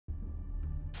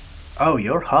Oh,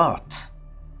 you're hot.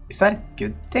 Is that a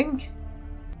good thing?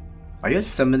 Are you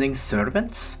summoning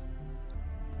servants?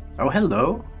 Oh,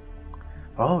 hello.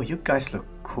 Oh, you guys look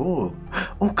cool.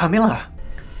 Oh, Camilla!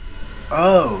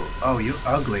 Oh, you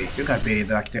ugly. You gotta be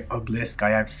like the ugliest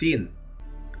guy I've seen.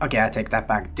 Okay, I take that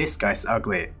back. This guy's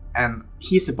ugly. And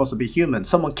he's supposed to be human.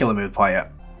 Someone kill him with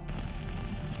fire.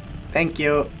 Thank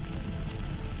you.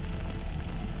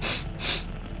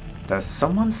 Does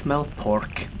someone smell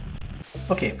pork?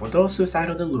 Okay, for those who's out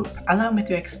of the loop, allow me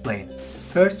to explain.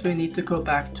 First, we need to go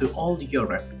back to old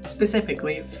Europe,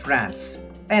 specifically France,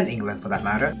 and England for that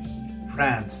matter.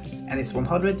 France, and its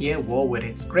 100-year war with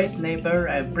its great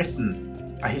neighbor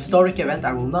Britain, a historic event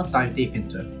I will not dive deep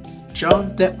into.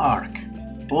 Joan d'Arc,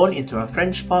 born into a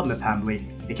French farmer family,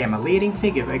 became a leading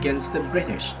figure against the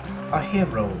British, a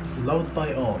hero loved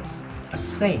by all, a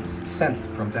saint sent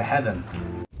from the heaven.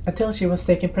 Until she was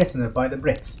taken prisoner by the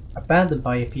Brits, abandoned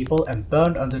by her people and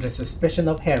burned under the suspicion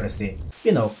of heresy.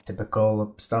 You know,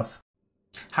 typical stuff.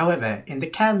 However, in the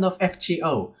canon of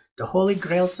FGO, the Holy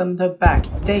Grail summoned her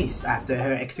back days after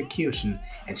her execution,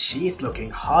 and she is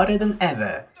looking harder than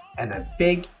ever, and a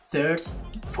big thirst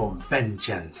for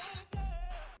vengeance.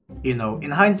 You know,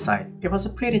 in hindsight, it was a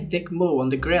pretty dick move on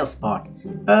the Grail's part,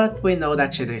 but we know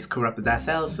that shit is corrupted as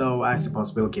hell, so I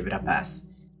suppose we'll give it a pass.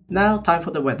 Now, time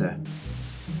for the weather.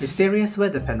 Mysterious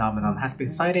weather phenomenon has been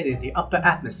sighted in the upper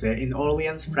atmosphere in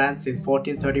Orleans, France in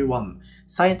 1431.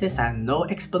 Scientists have no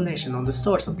explanation on the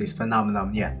source of this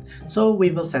phenomenon yet, so we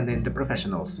will send in the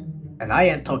professionals. And I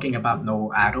ain't talking about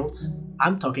no adults,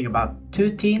 I'm talking about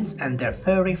two teens and their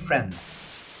furry friend.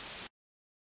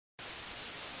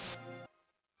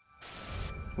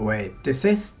 Wait, this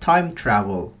is time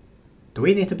travel. Do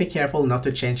we need to be careful not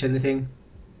to change anything?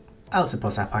 I'll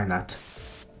suppose I find that.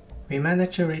 We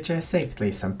managed to reach her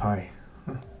safely, senpai.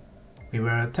 We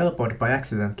were teleported by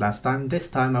accident last time, this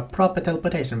time a proper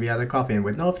teleportation via the coffin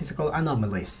with no physical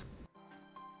anomalies.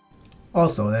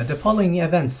 Also, the following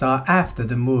events are after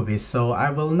the movie, so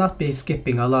I will not be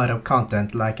skipping a lot of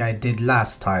content like I did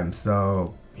last time,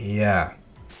 so yeah.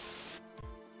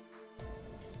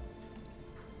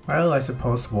 Well, I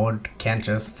suppose Ward can't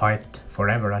just fight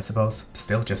forever, I suppose.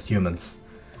 Still just humans.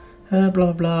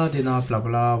 Blah blah, did not blah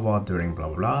blah, what during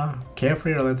blah blah.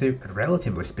 Carefree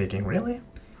relatively speaking, really?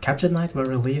 Captured Knight were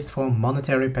released for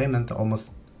monetary payment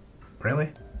almost...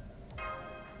 really?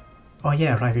 Oh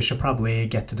yeah, right, we should probably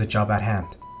get to the job at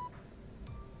hand.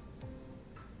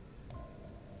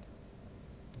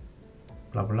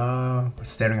 Blah blah,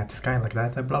 staring at the sky like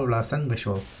that, blah blah, send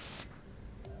visual.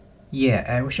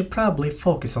 Yeah, we should probably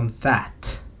focus on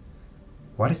that.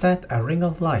 What is that? A ring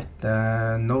of light?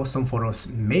 No, some sort of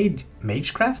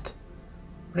magecraft?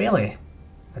 Really?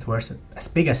 That was as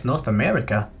big as North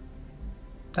America?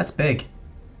 That's big.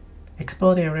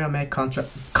 Explore the area, make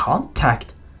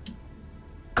contact?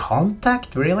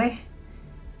 Contact? Really?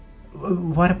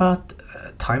 What about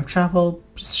time travel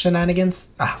shenanigans?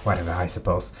 Ah, whatever, I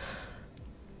suppose.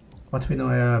 What we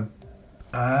know,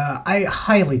 I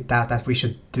highly doubt that we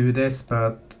should do this,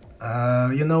 but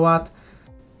you know what?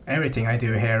 Everything I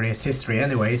do here is history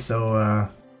anyway, so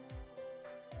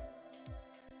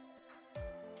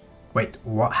wait,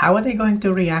 what? How are they going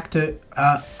to react to...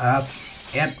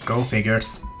 yep, go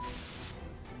figures.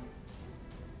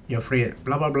 You're free,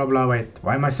 blah blah blah blah, wait,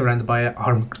 why am I surrounded by an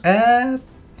arm...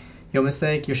 your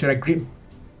mistake, you should agree...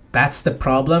 That's the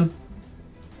problem?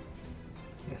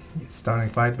 Starting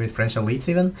fight with French elites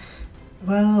even?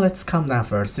 Well, let's calm down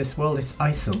first, this world is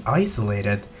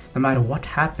isolated. No matter what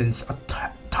happens, a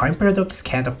time paradox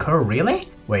can't occur, really?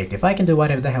 Wait, if I can do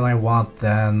whatever the hell I want,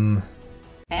 then...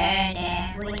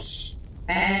 wish.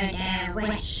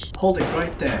 Hold it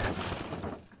right there.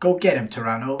 Go get him,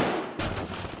 Tyranno.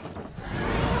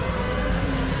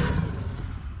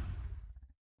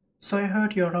 So I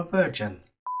heard you're a virgin.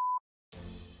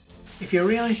 If you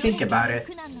really think about it,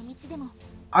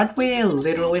 aren't we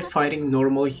literally fighting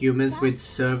normal humans with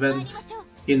servants?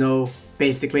 You know,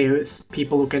 basically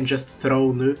people who can just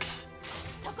throw nukes?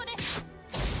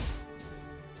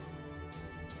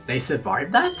 They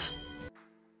survived that?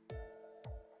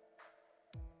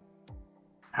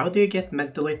 How do you get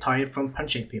mentally tired from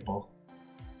punching people?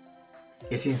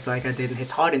 It seems like I didn't hit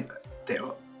hard in...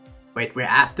 Wait, we're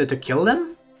after to kill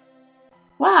them?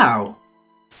 Wow!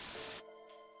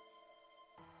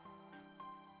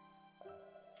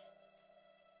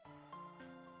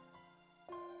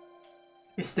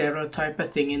 Is there a type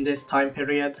of thing in this time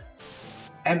period?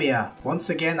 Emiya, once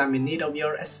again I'm in need of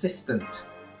your assistant.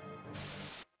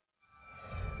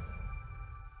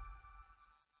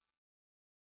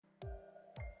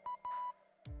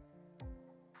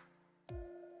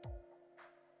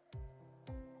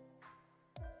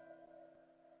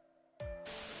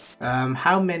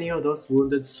 How many of those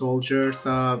wounded soldiers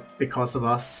are because of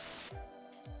us?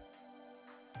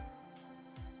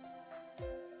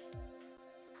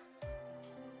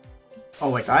 Oh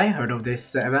wait, I heard of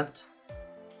this event.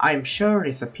 I'm sure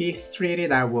it's a peace treaty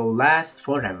that will last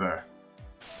forever.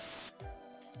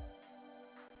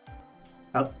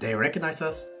 Oh, they recognize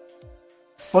us.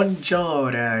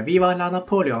 Bonjour, viva la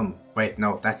Napoleon! Wait,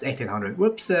 no, that's 1800.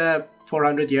 Whoops,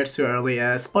 400 years too early,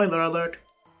 spoiler alert.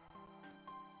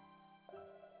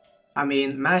 I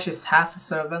mean, Mash is half a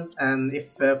servant, and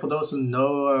if, for those who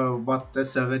know what the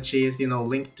servant she is,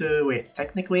 linked to, we're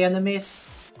technically enemies.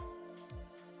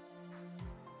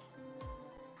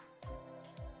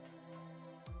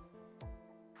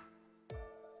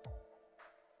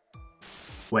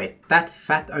 Wait, that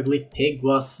fat ugly pig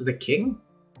was the king?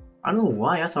 I don't know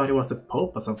why, I thought he was the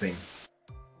pope or something.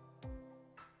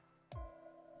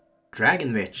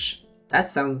 Dragon Witch. That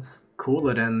sounds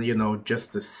cooler than,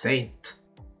 just a saint.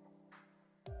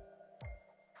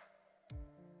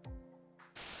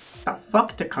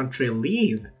 Fuck the country,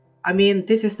 leave! I mean,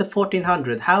 this is the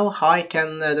 1400, how high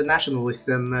can the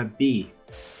nationalism be?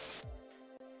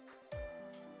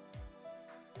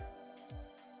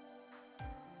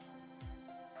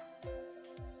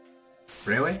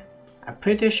 Really? I'm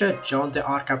pretty sure John the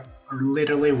Arc are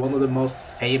literally one of the most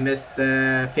famous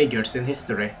figures in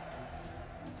history.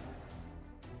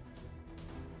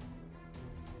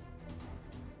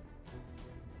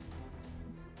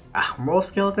 Ah, more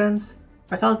skeletons?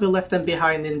 I thought we left them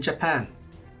behind in Japan.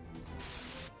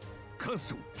 We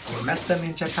met them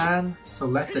in Japan, so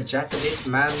let the Japanese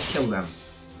man kill them.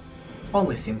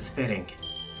 Only seems fitting.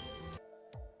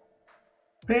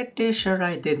 Pretty sure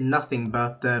I did nothing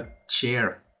but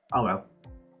cheer. Oh well.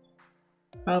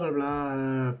 Blah blah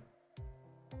blah.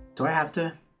 Do I have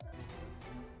to?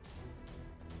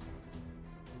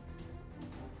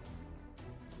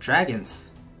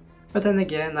 Dragons. But then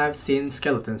again, I've seen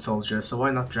skeleton soldiers, so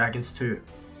why not dragons too?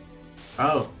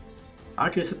 Oh,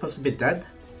 aren't you supposed to be dead?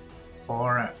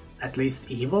 Or at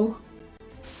least evil?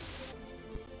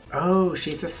 Oh,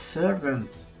 she's a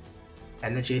servant.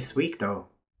 Energy is weak though.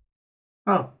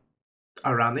 Oh,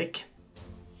 ironic.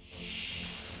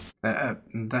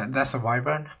 That's a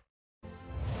wyvern?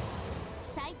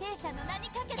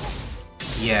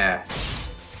 Yeah.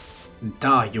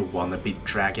 Die, you wannabe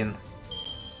dragon.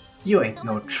 You ain't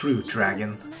no true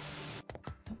dragon.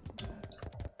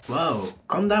 Whoa,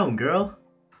 calm down, girl.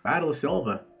 Battle is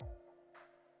over.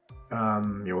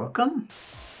 You're welcome?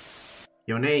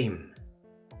 Your name?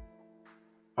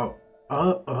 Oh.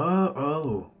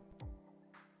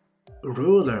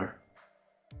 Ruler.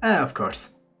 Ah, of course.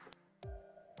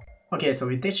 Okay, so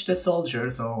we ditched the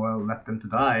soldiers, so left them to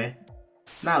die.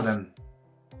 Now then.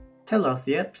 Tell us,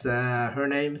 yeps, her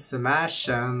name's Mash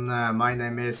and my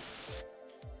name is...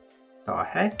 The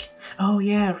heck? Oh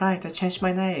yeah, right, I changed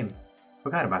my name.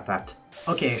 Forgot about that.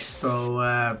 Okay,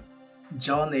 so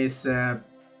John is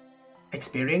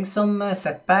experiencing some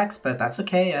setbacks, but that's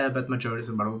okay, but majority is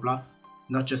blah blah blah.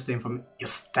 Not just the information. Your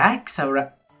stacks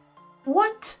are...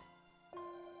 What?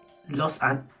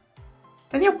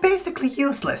 Then you're basically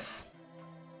useless.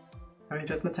 I mean,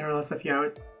 just materialize a few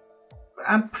hours.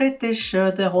 I'm pretty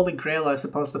sure the Holy Grail is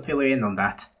supposed to fill you in on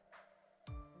that.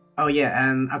 Oh yeah,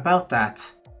 and about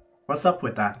that. What's up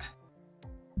with that?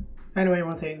 Anyway,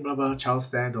 one thing, blah blah, Charles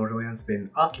dead, Orleans been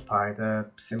occupied,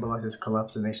 symbolizes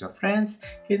collapse of the nation of France,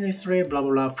 hidden history, blah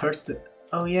blah blah, first...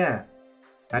 Oh yeah,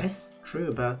 that is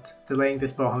true, but delaying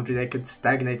this by 100 days could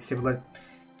stagnate civilization.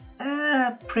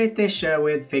 Pretty sure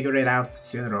we'd figure it out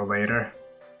sooner or later.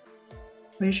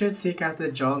 We should seek out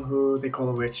the John who they call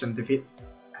a witch and defeat...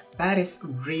 That is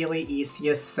really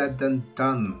easier said than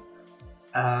done.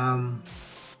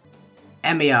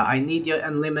 Emiya, I need your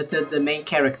unlimited the main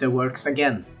character works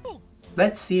again.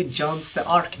 Let's see John's the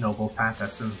Arc Noble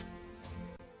Phantasm.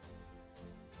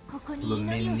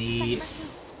 Lumini...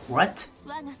 What?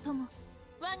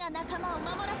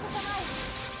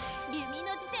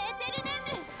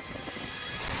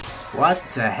 What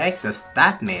the heck does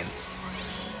that mean?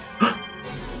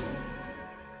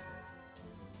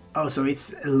 Oh, so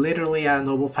it's literally a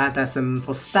Noble Phantasm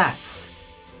for stats.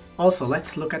 Also,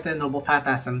 let's look at the Noble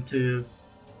Phantasm to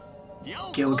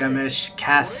Gilgamesh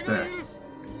Caster.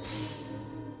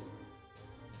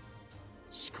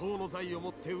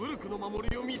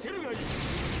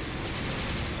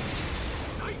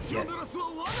 Yeah.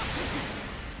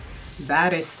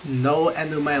 That is no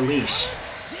Enuma Elish.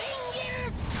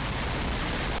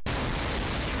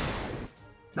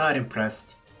 Not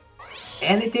impressed.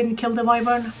 And it didn't kill the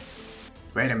wyvern?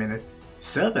 Wait a minute.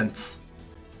 Servants?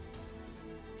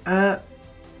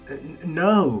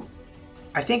 No.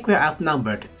 I think we're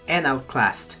outnumbered. and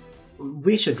outclassed.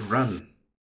 We should run.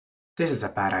 This is a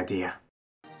bad idea.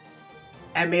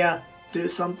 Emiya, do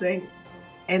something.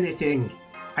 Anything.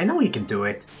 I know you can do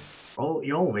it. Well,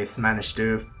 you always manage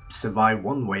to survive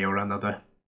one way or another.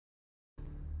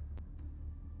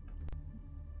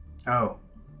 Oh.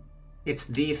 It's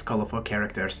these colorful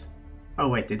characters. Oh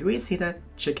wait, did we see that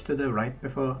chick to the right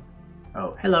before?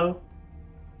 Oh, hello.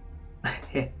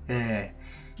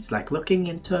 It's like looking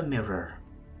into a mirror.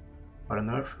 What on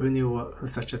earth? Who knew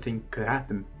such a thing could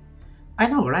happen? I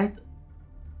know, right?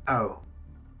 Oh.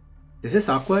 This is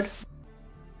awkward.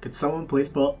 Could someone please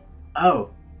pull...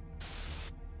 Oh.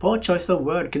 Poor choice of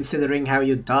word considering how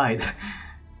you died.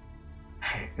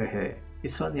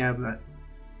 It's funny, I'm...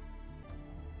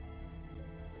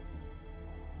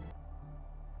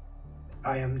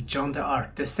 I am John the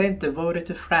Arc, the saint devoted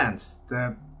to France.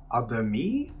 The other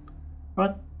me?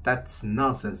 What? That's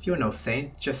nonsense. You're no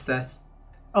saint, just as...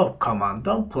 Oh, come on,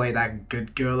 don't play that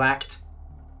good girl act.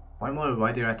 Why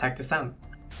did you attack the sound?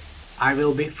 I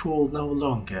will be fooled no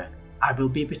longer. I will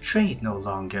be betrayed no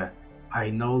longer. I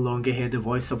no longer hear the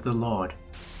voice of the Lord.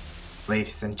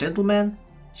 Ladies and gentlemen,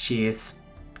 she is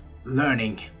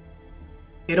learning.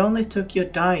 It only took you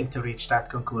dying to reach that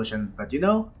conclusion, but you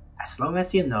know, as long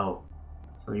as you know.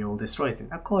 So you will destroy it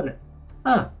in a corner.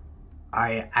 Huh.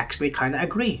 I actually kinda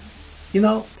agree. You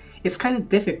know, it's kinda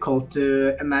difficult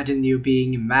to imagine you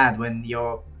being mad when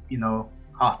you're, you know,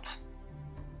 hot.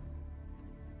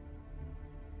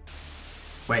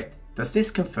 Wait, does this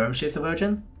confirm she's a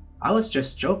virgin? I was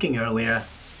just joking earlier.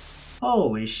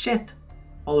 Holy shit.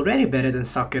 Already better than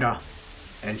Sakura.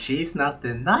 And she's not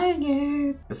denying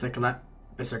it.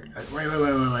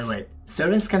 Wait.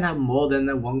 Servants can have more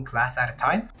than one class at a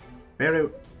time?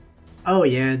 Oh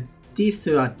yeah, these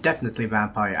two are definitely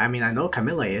vampire. I mean, I know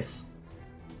Camilla is.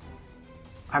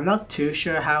 I'm not too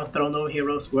sure how Throne of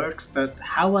Heroes works, but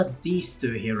how are these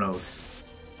two heroes?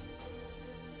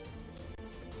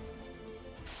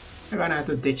 You're gonna have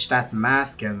to ditch that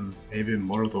mask and maybe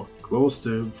more of the clothes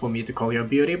for me to call you a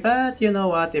beauty, but you know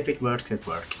what, if it works, it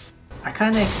works. I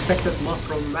kinda expected more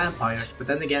from vampires, but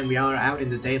then again we are out in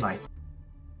the daylight.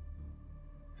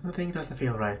 Something doesn't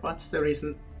feel right. What's the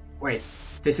reason? Wait,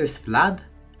 this is Vlad?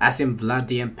 As in Vlad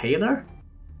the Impaler?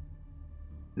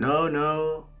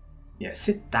 No. Yeah,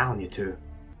 sit down you two.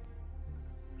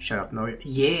 Shut up, no.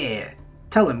 Yeah!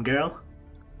 Tell him, girl.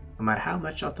 No matter how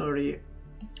much authority...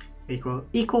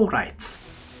 Equal rights.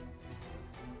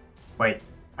 Wait,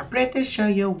 I'm pretty sure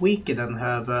you're weaker than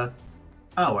her, but...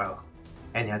 Oh well.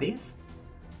 Any of these?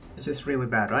 This is really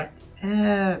bad, right?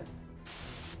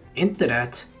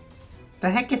 Internet? The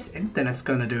heck is internet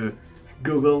gonna do?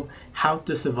 Google how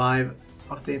to survive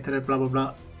off the internet, blah blah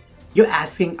blah. You're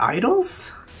asking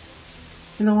idols?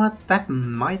 You know what, that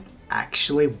might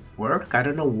actually work. I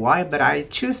don't know why, but I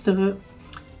choose to...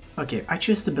 Okay, I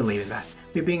choose to believe in that.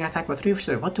 We're being attacked by 3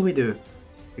 officers, what do we do?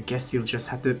 I guess you'll just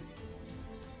have to...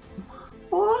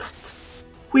 What?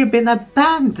 We've been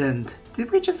abandoned!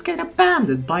 Did we just get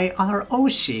abandoned by our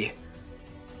Oshi?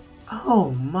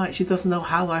 Oh my, she doesn't know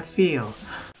how I feel.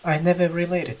 I never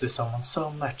related to someone so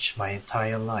much my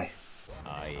entire life.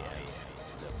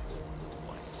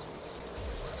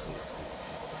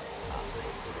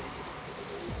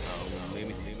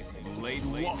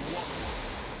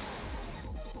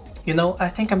 You know, I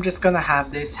think I'm just gonna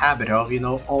have this habit of, you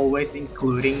know, always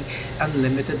including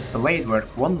unlimited blade work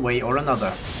one way or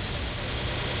another.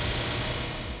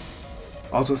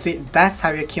 Also, see, that's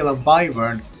how you kill a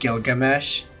wyvern,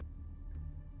 Gilgamesh.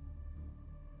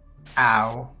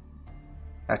 Ow.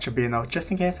 That should be enough.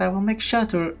 Just in case, I will make sure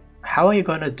to... How are you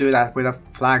gonna do that with a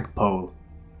flagpole?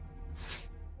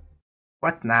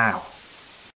 What now?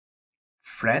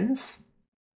 Friends?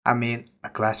 I mean, a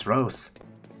glass rose.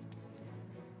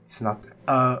 It's not...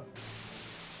 I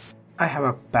have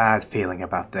a bad feeling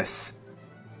about this.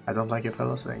 I don't like your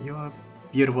fellows saying you are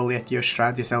beautiful, yet you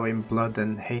shroud yourself in blood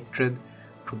and hatred.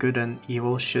 For good and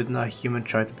evil, shouldn't a human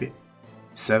try to be...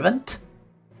 Servant?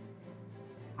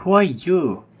 Who are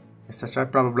you? Is that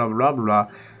right? Blah blah blah blah blah.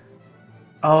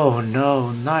 Oh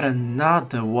no, not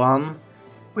another one.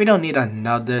 We don't need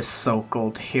another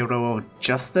so-called hero of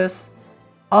justice.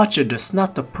 Archer does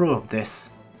not approve of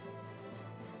this.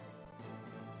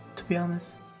 To be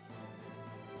honest,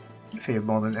 I feel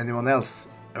more than anyone else.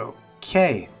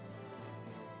 Okay.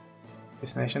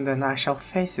 This nation, then I shall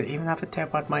face it, even if I tear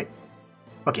apart my...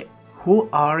 Okay, who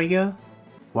are you?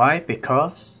 Why?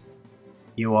 Because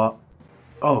you are...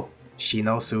 Oh, she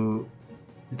knows who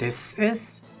this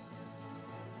is?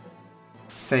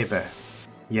 Saber.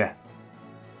 Yeah.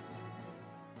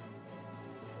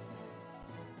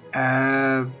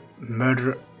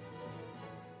 Murder...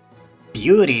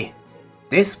 Beauty?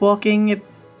 This walking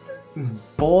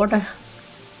board?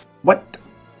 What?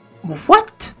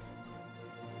 What?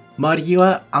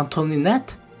 Maria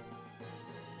Antoinette?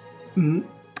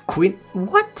 Queen?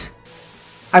 What?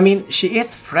 I mean, she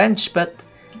is French, but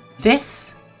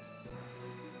this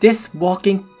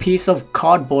walking piece of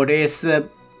cardboard is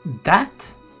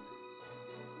that?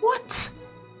 What?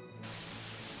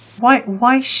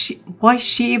 Why is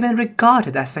she even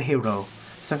regarded as a hero?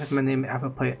 As long as my name ever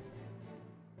play.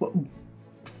 What?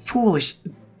 Foolish!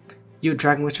 You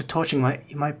dragging with your torching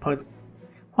my pod.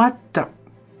 What the?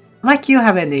 Like you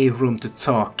have any room to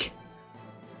talk?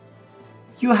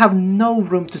 You have no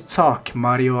room to talk,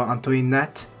 Mario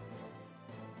Antoinette.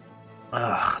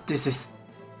 Ugh, this is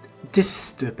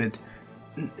stupid.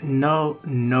 No.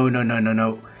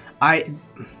 I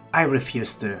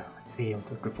refuse to be able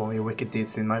to perform your wicked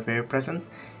deeds in my very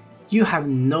presence. You have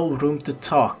no room to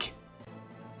talk.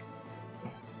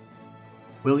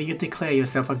 Will you declare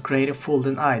yourself a greater fool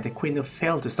than I, the queen who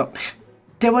failed to stop?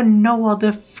 There were no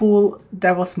other fool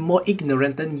that was more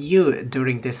ignorant than you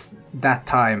during that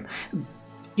time.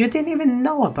 You didn't even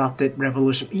know about the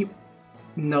revolution.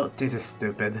 No, this is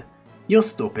stupid. You're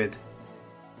stupid.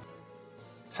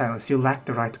 Silence, you lack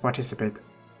the right to participate.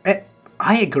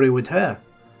 I agree with her.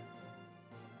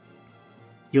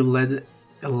 You led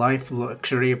a life of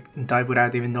luxury and died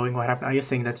without even knowing what happened. Are you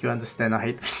saying that you understand I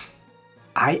hate?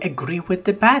 I agree with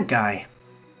the bad guy.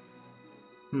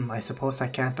 I suppose I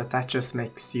can't, but that just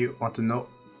makes you want to know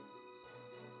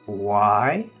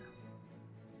why?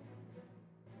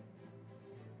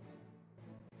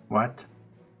 What?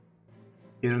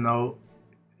 You don't know?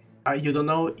 You don't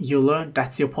know? You learned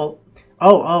that's your pol.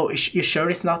 Oh, you sure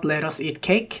it's not let us eat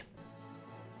cake?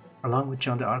 Along with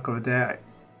John the Ark over there.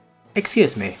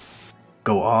 Excuse me.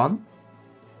 Go on.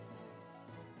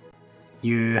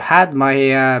 You had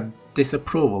my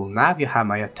disapproval. Now you have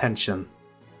my attention.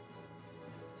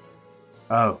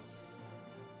 Oh.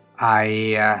 I'm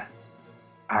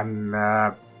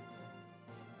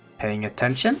paying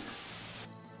attention?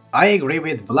 I agree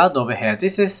with Vlad over here.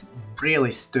 This is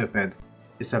really stupid.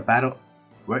 It's a battle.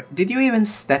 Did you even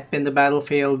step in the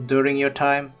battlefield during your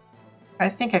time? I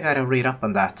think I gotta read up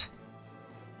on that.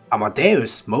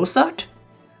 Amadeus? Mozart?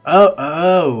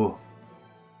 Oh.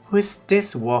 Who is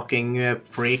this walking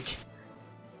freak?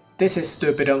 This is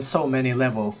stupid on so many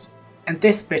levels. And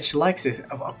this bitch likes it,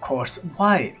 of course.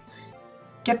 Why?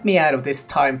 Get me out of this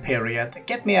time period.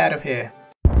 Get me out of here.